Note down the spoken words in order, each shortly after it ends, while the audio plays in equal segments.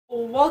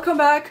Welcome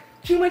back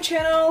to my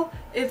channel.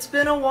 It's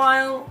been a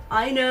while,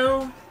 I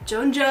know,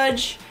 don't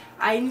judge.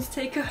 I need to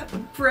take a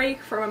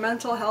break for my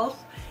mental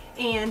health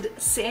and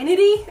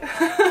sanity.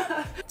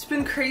 It's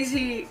been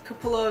crazy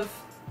couple of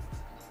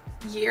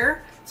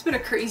year. It's been a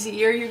crazy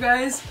year, you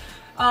guys.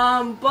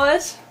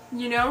 But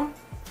you know,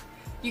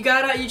 you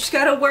just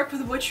gotta work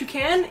with what you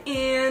can,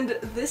 and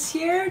this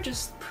year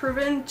just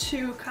proven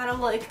to kind of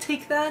like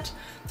take that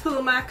to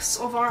the max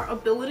of our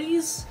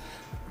abilities.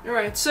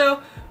 Alright,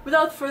 so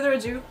without further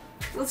ado,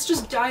 let's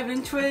just dive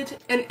into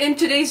it. And in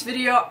today's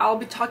video, I'll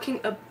be talking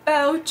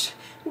about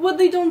what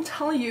they don't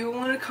tell you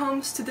when it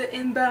comes to the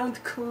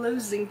inbound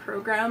closing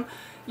program.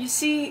 You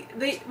see,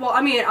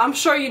 I'm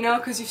sure you know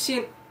because you've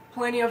seen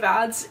plenty of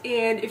ads,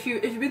 and if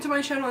you've been to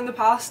my channel in the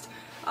past,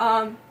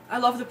 I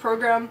love the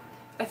program.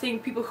 I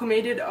think people who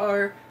made it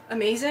are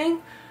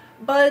amazing,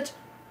 but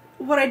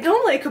what I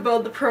don't like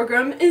about the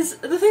program is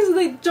the things that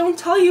they don't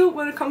tell you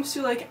when it comes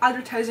to like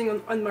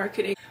advertising and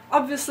marketing.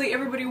 Obviously,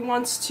 everybody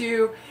wants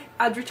to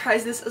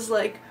advertise this as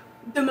like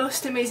the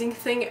most amazing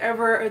thing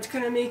ever. It's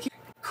gonna make you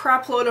a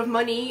crap load of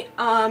money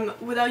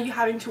without you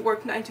having to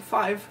work 9 to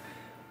 5,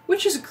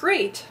 which is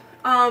great.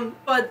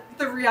 But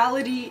the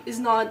reality is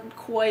not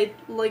quite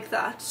like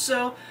that.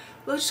 So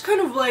let's just kind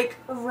of like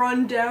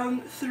run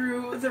down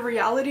through the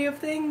reality of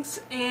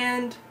things,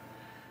 and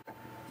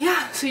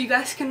yeah, so you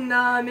guys can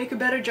make a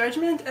better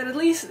judgment and at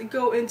least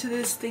go into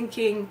this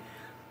thinking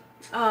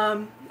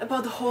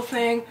about the whole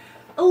thing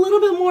a little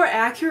bit more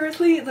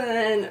accurately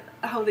than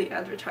how they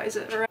advertise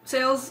it. Right?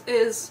 Sales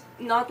is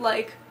not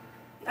like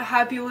a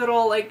happy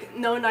little like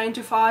no 9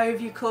 to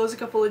 5, you close a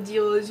couple of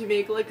deals, you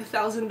make like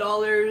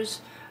 $1,000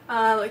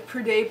 like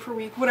per day, per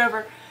week,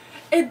 whatever.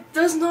 It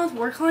does not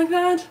work like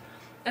that.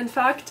 In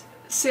fact,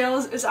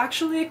 sales is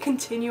actually a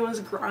continuous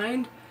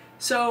grind.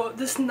 So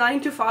this 9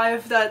 to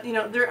 5 that, you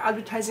know, they're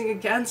advertising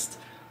against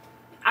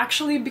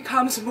actually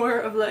becomes more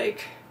of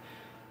like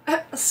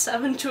a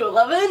 7 to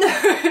 11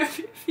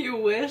 if you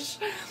wish.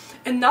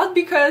 And not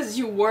because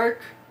you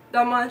work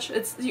that much,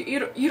 it's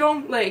you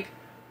don't like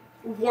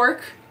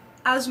work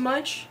as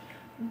much,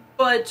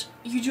 but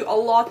you do a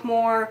lot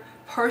more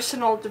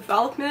personal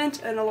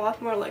development and a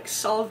lot more like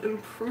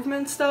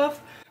self-improvement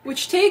stuff,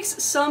 which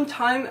takes some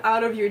time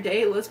out of your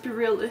day. Let's be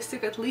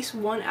realistic, at least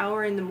 1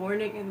 hour in the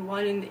morning and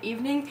 1 in the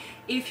evening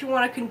if you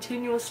want to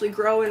continuously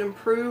grow and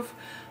improve.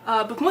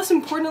 But most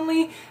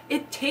importantly,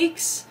 it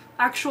takes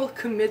actual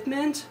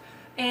commitment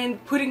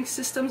and putting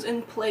systems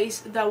in place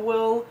that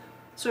will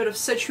sort of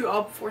set you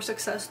up for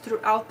success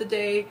throughout the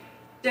day,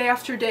 day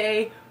after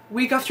day,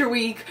 week after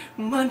week,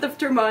 month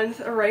after month,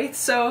 alright?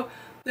 So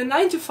the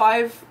 9 to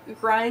 5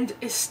 grind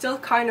is still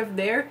kind of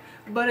there,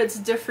 but it's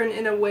different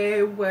in a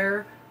way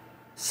where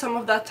some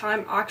of that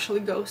time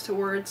actually goes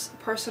towards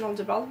personal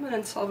development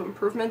and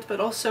self-improvement, but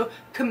also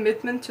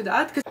commitment to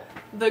that, because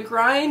the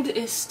grind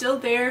is still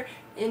there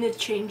and it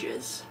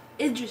changes.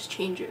 It just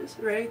changes,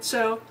 right?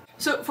 So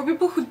for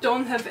people who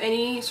don't have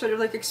any sort of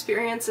like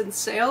experience in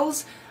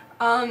sales,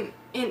 and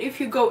if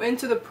you go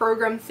into the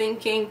program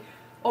thinking,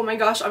 oh my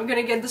gosh, I'm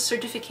gonna get the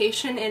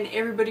certification and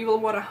everybody will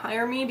want to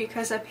hire me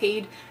because I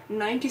paid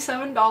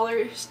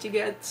 $97 to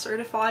get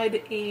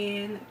certified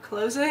in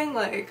closing,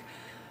 like,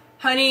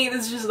 honey,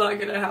 this is just not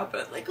gonna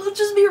happen. Like, let's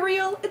just be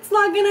real, it's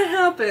not gonna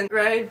happen,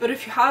 right? But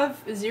if you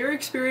have zero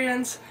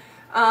experience,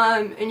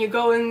 and you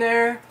go in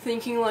there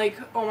thinking like,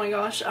 oh my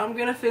gosh, I'm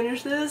gonna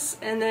finish this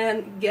and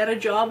then get a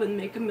job and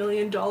make $1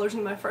 million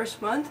in my first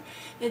month,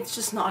 it's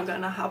just not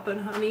gonna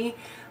happen, honey.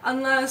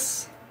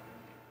 Unless,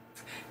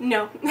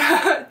 no,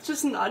 it's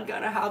just not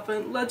gonna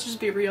happen. Let's just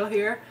be real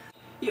here.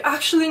 You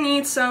actually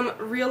need some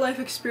real life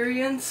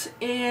experience,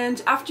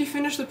 and after you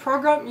finish the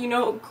program, you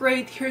know,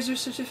 great, here's your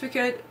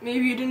certificate.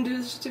 Maybe you didn't do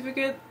the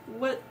certificate,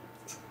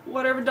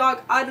 whatever,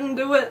 dog, I didn't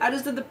do it, I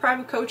just did the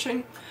private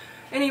coaching.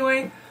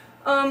 Anyway,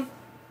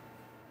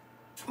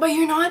 but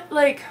you're not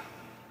like,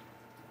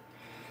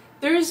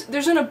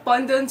 there's an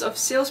abundance of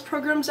sales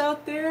programs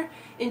out there,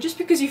 and just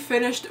because you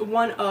finished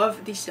one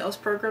of the sales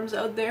programs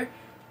out there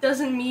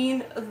doesn't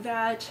mean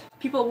that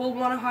people will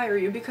want to hire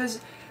you,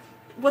 because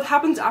what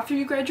happens after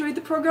you graduate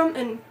the program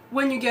and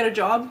when you get a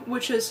job,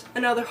 which is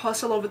another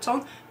hustle of its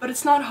own, but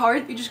it's not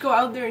hard, you just go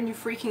out there and you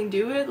freaking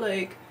do it,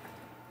 like,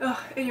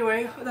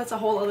 anyway, that's a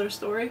whole other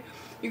story.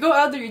 You go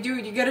out there, you do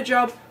it, you get a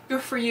job,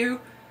 good for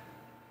you.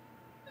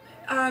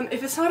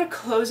 If it's not a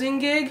closing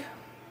gig,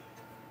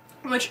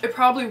 which it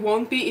probably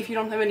won't be if you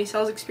don't have any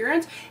sales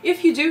experience,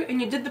 if you do and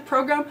you did the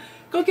program,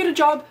 go get a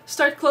job,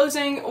 start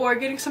closing or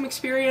getting some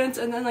experience,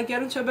 and then like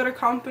get into a better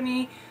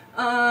company,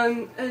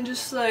 and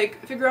just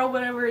like figure out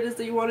whatever it is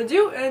that you want to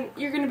do, and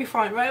you're gonna be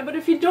fine, right? But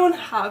if you don't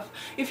have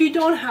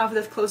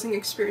that closing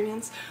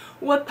experience,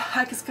 what the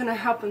heck is gonna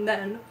happen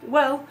then?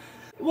 Well,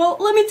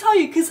 let me tell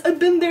you, because I've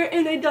been there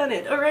and I've done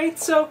it, alright?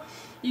 So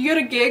you get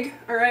a gig,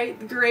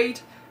 alright,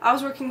 great. I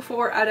was working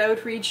for Ad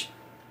Outreach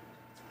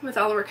with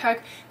Alaric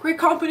Heck. Great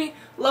company,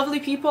 lovely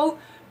people,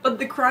 but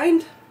the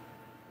grind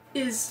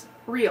is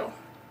real.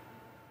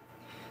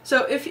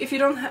 So if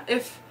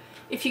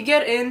if you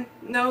get in,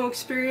 no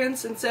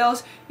experience in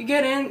sales, you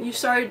get in, you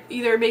start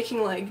either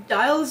making like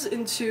dials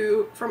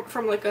into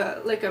from like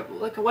a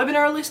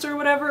webinar list or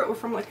whatever, or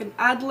from like an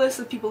ad list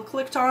that people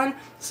clicked on,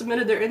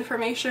 submitted their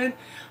information,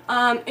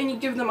 and you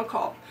give them a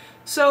call.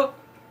 So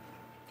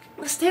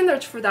the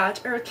standards for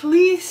that are at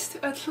least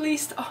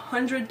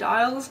 100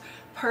 dials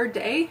per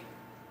day.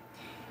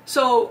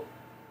 So,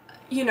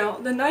 you know,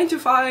 the 9 to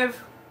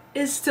 5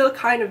 is still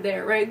kind of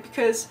there, right?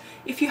 Because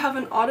if you have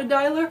an auto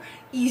dialer,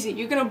 easy,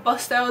 you're gonna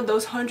bust out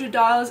those 100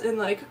 dials in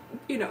like,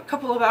 you know, a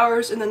couple of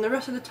hours, and then the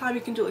rest of the time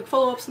you can do like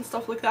follow-ups and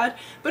stuff like that.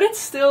 But it's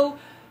still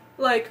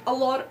like a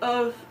lot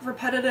of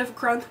repetitive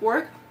grunt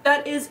work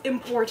that is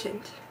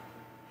important.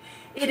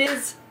 It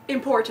is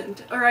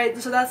important, alright?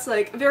 So that's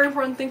like a very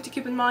important thing to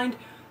keep in mind.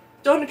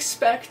 Don't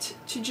expect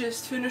to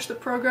just finish the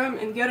program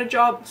and get a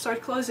job and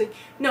start closing.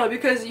 No,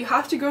 because you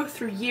have to go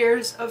through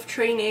years of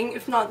training,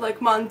 if not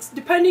like months,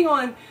 depending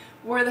on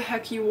where the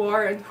heck you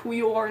are and who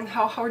you are and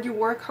how hard you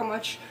work, how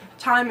much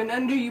time and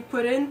energy you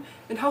put in,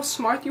 and how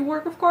smart you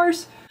work, of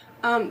course.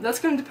 That's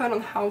going to depend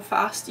on how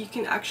fast you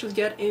can actually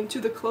get into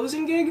the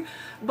closing gig,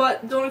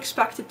 but don't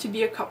expect it to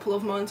be a couple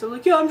of months. Or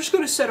like, yeah, I'm just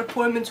going to set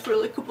appointments for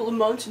like a couple of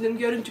months and then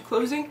get into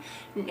closing.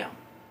 No.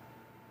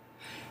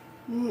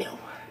 No.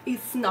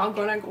 It's not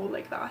gonna go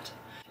like that.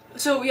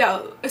 So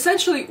yeah,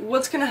 essentially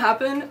what's gonna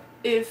happen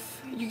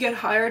if you get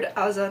hired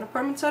as an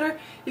appointment setter,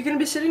 you're gonna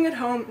be sitting at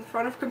home in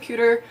front of a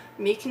computer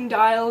making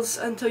dials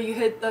until you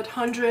hit that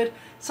 100.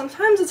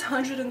 Sometimes it's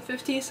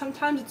 150,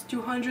 sometimes it's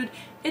 200,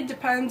 it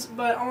depends,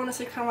 but I want to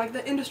say kind of like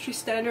the industry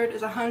standard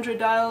is 100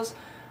 dials.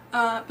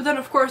 But then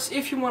of course,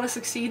 if you want to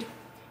succeed,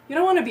 you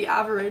don't want to be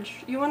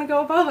average, you want to go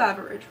above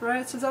average,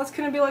 right? So that's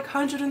gonna be like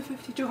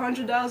 150,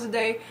 200 dials a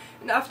day,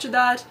 and after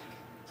that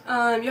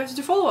you have to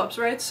do follow-ups,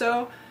 right?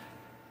 So,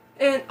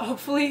 and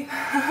hopefully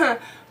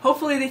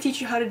hopefully they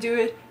teach you how to do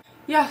it.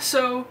 Yeah,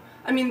 so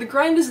I mean, the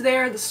grind is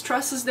there, the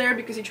stress is there,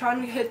 because you're trying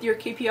to hit your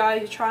KPI,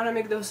 you're trying to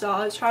make those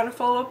dials, you're trying to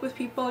follow up with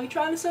people, you're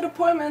trying to set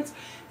appointments,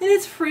 and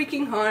it's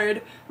freaking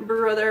hard,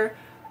 brother.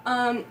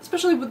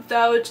 Especially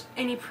without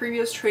any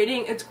previous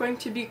training, it's going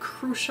to be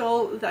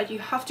crucial that you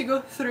have to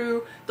go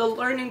through the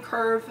learning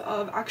curve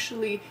of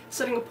actually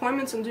setting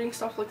appointments and doing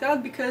stuff like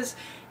that, because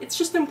it's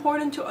just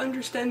important to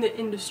understand the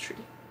industry.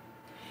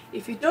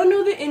 If you don't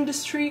know the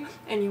industry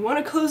and you want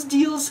to close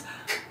deals,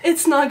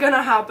 it's not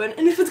gonna happen.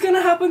 And if it's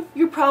gonna happen,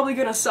 you're probably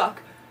gonna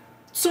suck.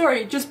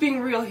 Sorry, just being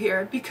real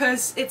here,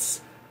 because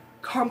it's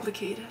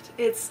complicated.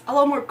 It's a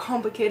lot more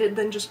complicated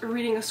than just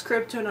reading a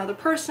script to another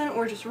person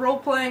or just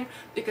role-playing,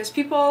 because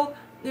people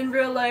in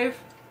real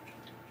life,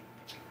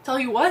 tell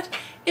you what,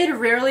 it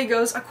rarely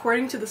goes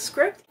according to the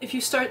script. If you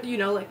start, you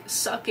know, like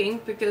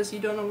sucking because you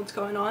don't know what's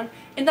going on,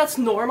 and that's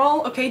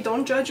normal, okay?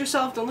 Don't judge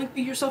yourself, don't like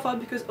beat yourself up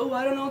because, oh,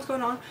 I don't know what's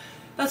going on.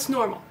 That's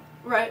normal,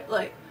 right?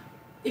 Like,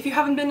 if you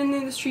haven't been in the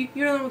industry,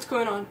 you don't know what's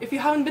going on. If you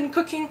haven't been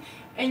cooking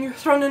and you're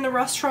thrown in a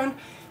restaurant,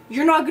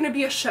 you're not gonna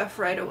be a chef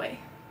right away.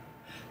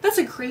 That's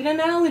a great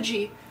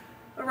analogy.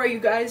 Alright, you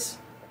guys.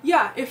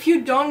 Yeah, if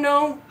you don't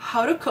know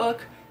how to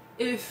cook,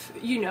 if,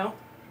 you know,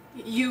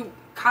 you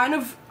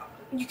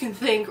can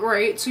think,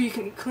 right? So you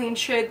can clean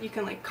shit, you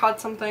can like cut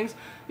some things,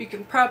 you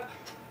can prep.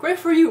 Great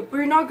for you, but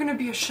you're not gonna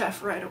be a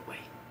chef right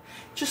away.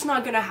 Just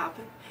not gonna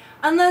happen.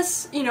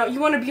 Unless, you know, you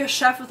want to be a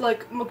chef with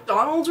like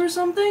McDonald's or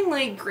something,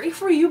 like, great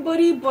for you,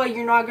 buddy, but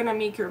you're not gonna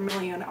make your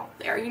million out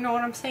there. You know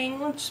what I'm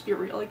saying? Let's just be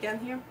real again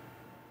here.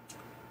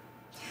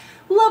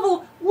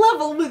 Level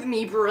with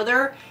me,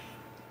 brother.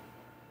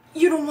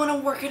 You don't want to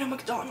work at a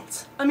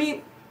McDonald's. I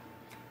mean,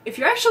 if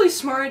you're actually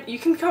smart, you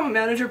can become a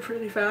manager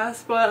pretty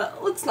fast,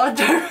 but let's not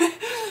do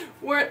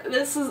it.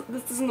 This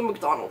isn't the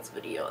McDonald's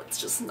video.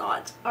 It's just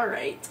not.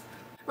 Alright.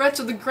 Right,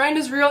 so the grind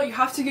is real. You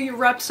have to get your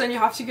reps in, you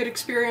have to get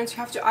experience, you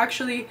have to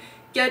actually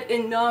get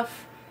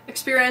enough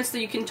experience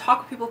that you can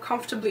talk to people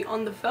comfortably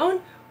on the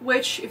phone,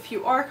 which, if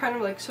you are kind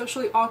of like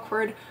socially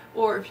awkward,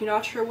 or if you're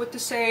not sure what to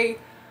say,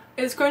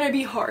 it's going to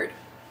be hard.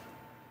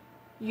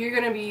 You're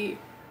going to be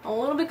a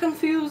little bit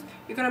confused,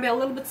 you're going to be a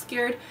little bit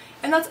scared,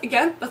 and that's,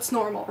 again, that's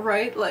normal,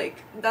 right?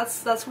 Like,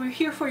 that's what you're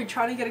here for. You're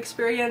trying to get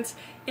experience.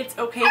 It's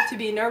okay to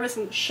be nervous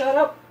and shut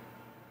up.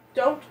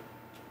 Don't.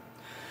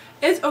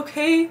 It's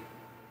okay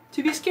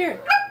to be scared.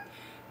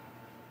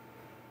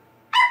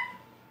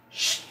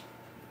 Shh.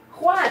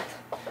 What?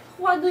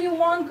 What do you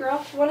want,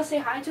 girl? You want to say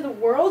hi to the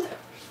world?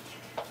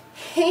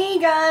 Hey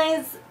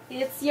guys,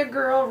 it's your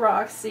girl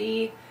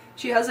Roxy.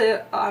 She has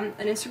an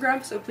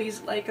Instagram, so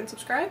please like and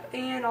subscribe,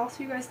 and I'll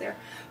see you guys there.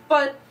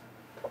 But,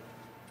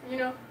 you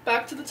know,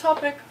 back to the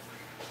topic.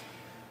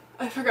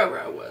 I forgot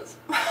where I was.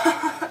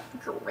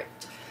 Great.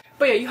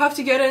 But yeah, you have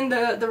to get in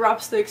the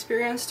reps, the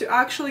experience, to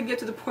actually get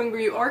to the point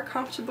where you are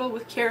comfortable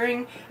with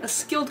carrying a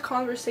skilled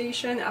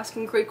conversation,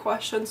 asking great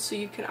questions, so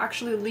you can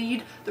actually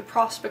lead the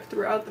prospect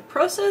throughout the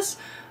process,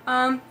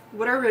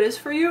 whatever it is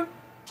for you.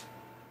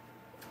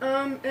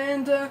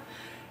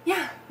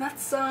 Yeah,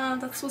 that's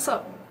what's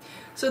up.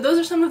 So those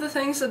are some of the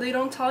things that they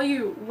don't tell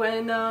you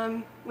when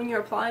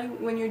you're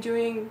applying, when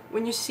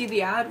you see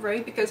the ad,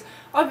 right? Because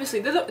obviously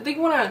they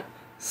want to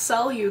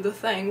sell you the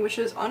thing, which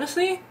is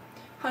honestly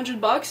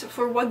 $100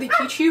 for what they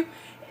teach you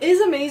is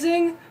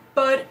amazing,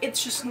 but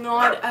it's just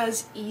not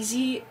as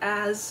easy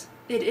as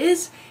it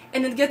is,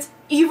 and it gets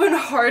even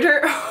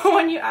harder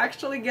when you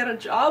actually get a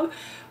job.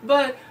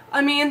 But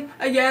I mean,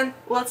 again,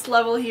 let's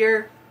level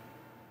here.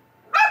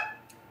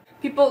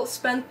 People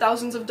spend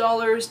thousands of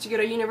dollars to get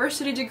a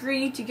university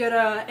degree, to get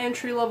an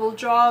entry-level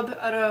job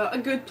at a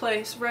good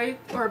place, right?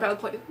 Or a bad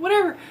place,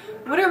 whatever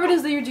it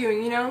is that you're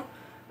doing, you know?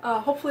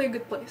 Hopefully a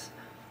good place.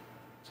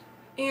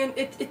 And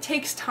it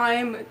takes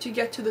time to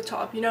get to the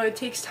top, you know? It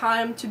takes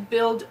time to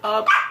build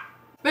up,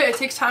 but it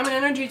takes time and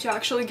energy to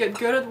actually get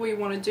good at what you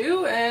want to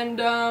do,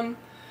 and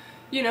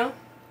you know,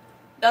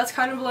 that's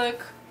kind of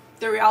like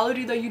the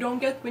reality that you don't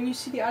get when you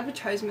see the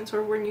advertisements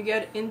or when you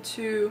get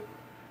into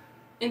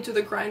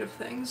the grind of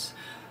things.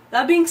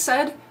 That being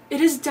said,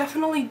 it is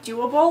definitely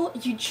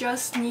doable. You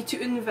just need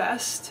to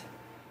invest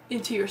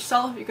into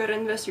yourself. You gotta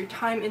invest your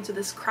time into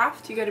this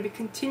craft. You gotta be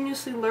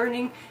continuously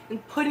learning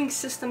and putting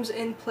systems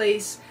in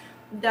place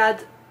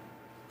that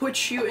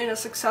put you in a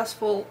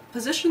successful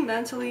position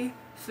mentally,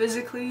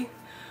 physically,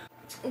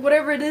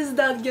 whatever it is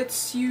that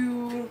gets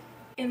you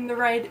in the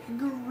right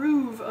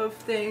groove of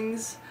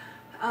things.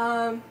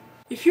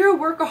 If you're a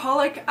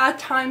workaholic, at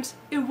times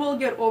it will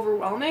get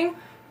overwhelming,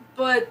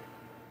 but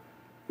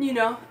you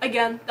know,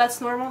 again,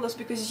 that's normal. That's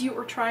because you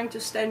are trying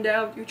to stand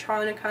out. You're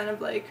trying to kind of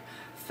like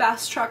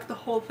fast track the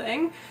whole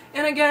thing.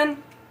 And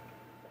again,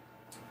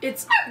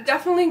 it's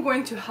definitely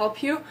going to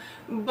help you,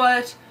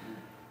 but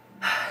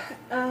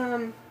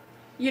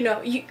you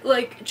know,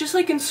 just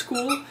like in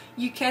school,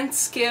 you can't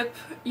skip,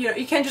 you know,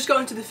 you can't just go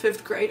into the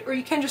 5th grade, or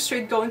you can't just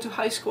straight go into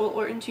high school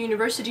or into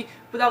university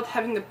without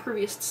having the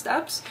previous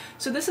steps.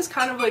 So this is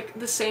kind of like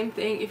the same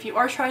thing. If you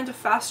are trying to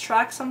fast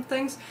track some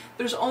things,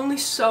 there's only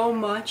so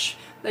much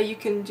that you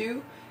can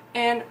do,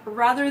 and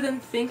rather than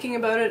thinking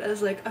about it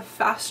as like a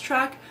fast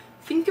track,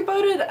 think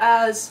about it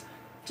as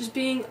just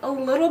being a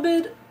little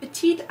bit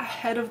petite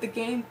ahead of the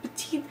game,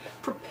 petite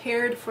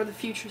prepared for the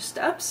future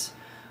steps.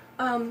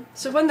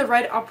 So when the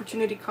right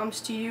opportunity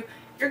comes to you,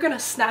 you're gonna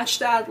snatch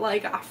that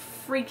like a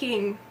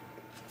freaking,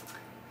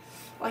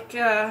 like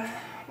a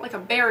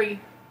berry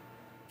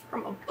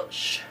from a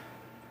bush.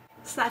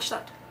 Snatch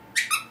that.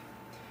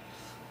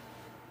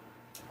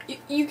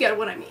 You get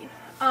what I mean.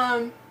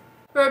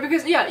 Right,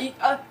 because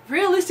yeah,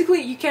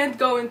 realistically, you can't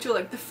go into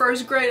like the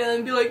 1st grade and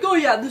then be like, oh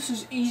yeah, this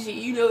is easy,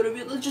 you know what I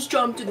mean? Let's just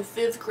jump to the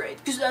 5th grade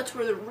because that's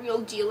where the real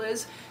deal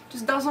is. It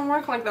just doesn't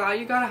work like that.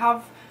 You gotta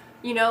have,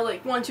 you know,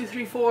 like 1, 2,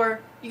 3,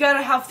 4. You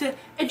gotta have the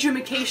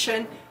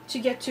education to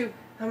get to.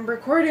 I'm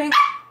recording.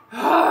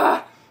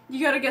 You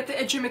gotta get the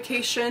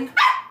education.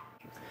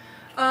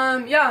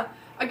 Yeah.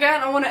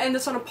 Again, I want to end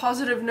this on a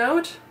positive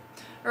note.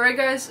 All right,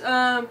 guys.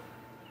 And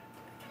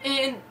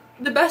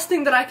the best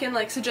thing that I can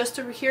like suggest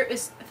over here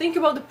is think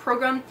about the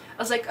program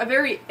as like a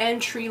very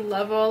entry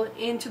level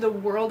into the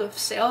world of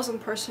sales and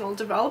personal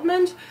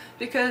development,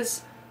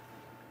 because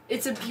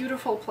it's a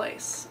beautiful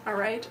place. All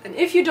right. And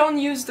if you don't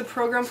use the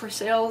program for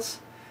sales,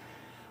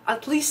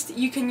 at least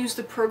you can use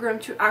the program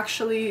to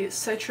actually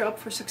set you up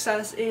for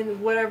success in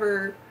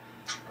whatever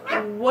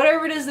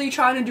it is that you're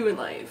trying to do in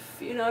life.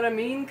 You know what I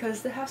mean?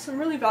 Because they have some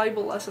really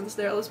valuable lessons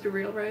there, let's be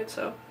real, right?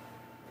 So,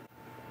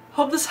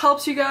 hope this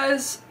helps you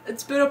guys.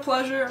 It's been a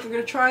pleasure. I'm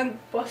gonna try and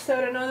bust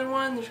out another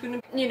one. There's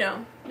gonna, you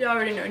know, you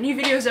already know, new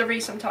videos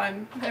every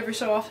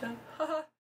so often.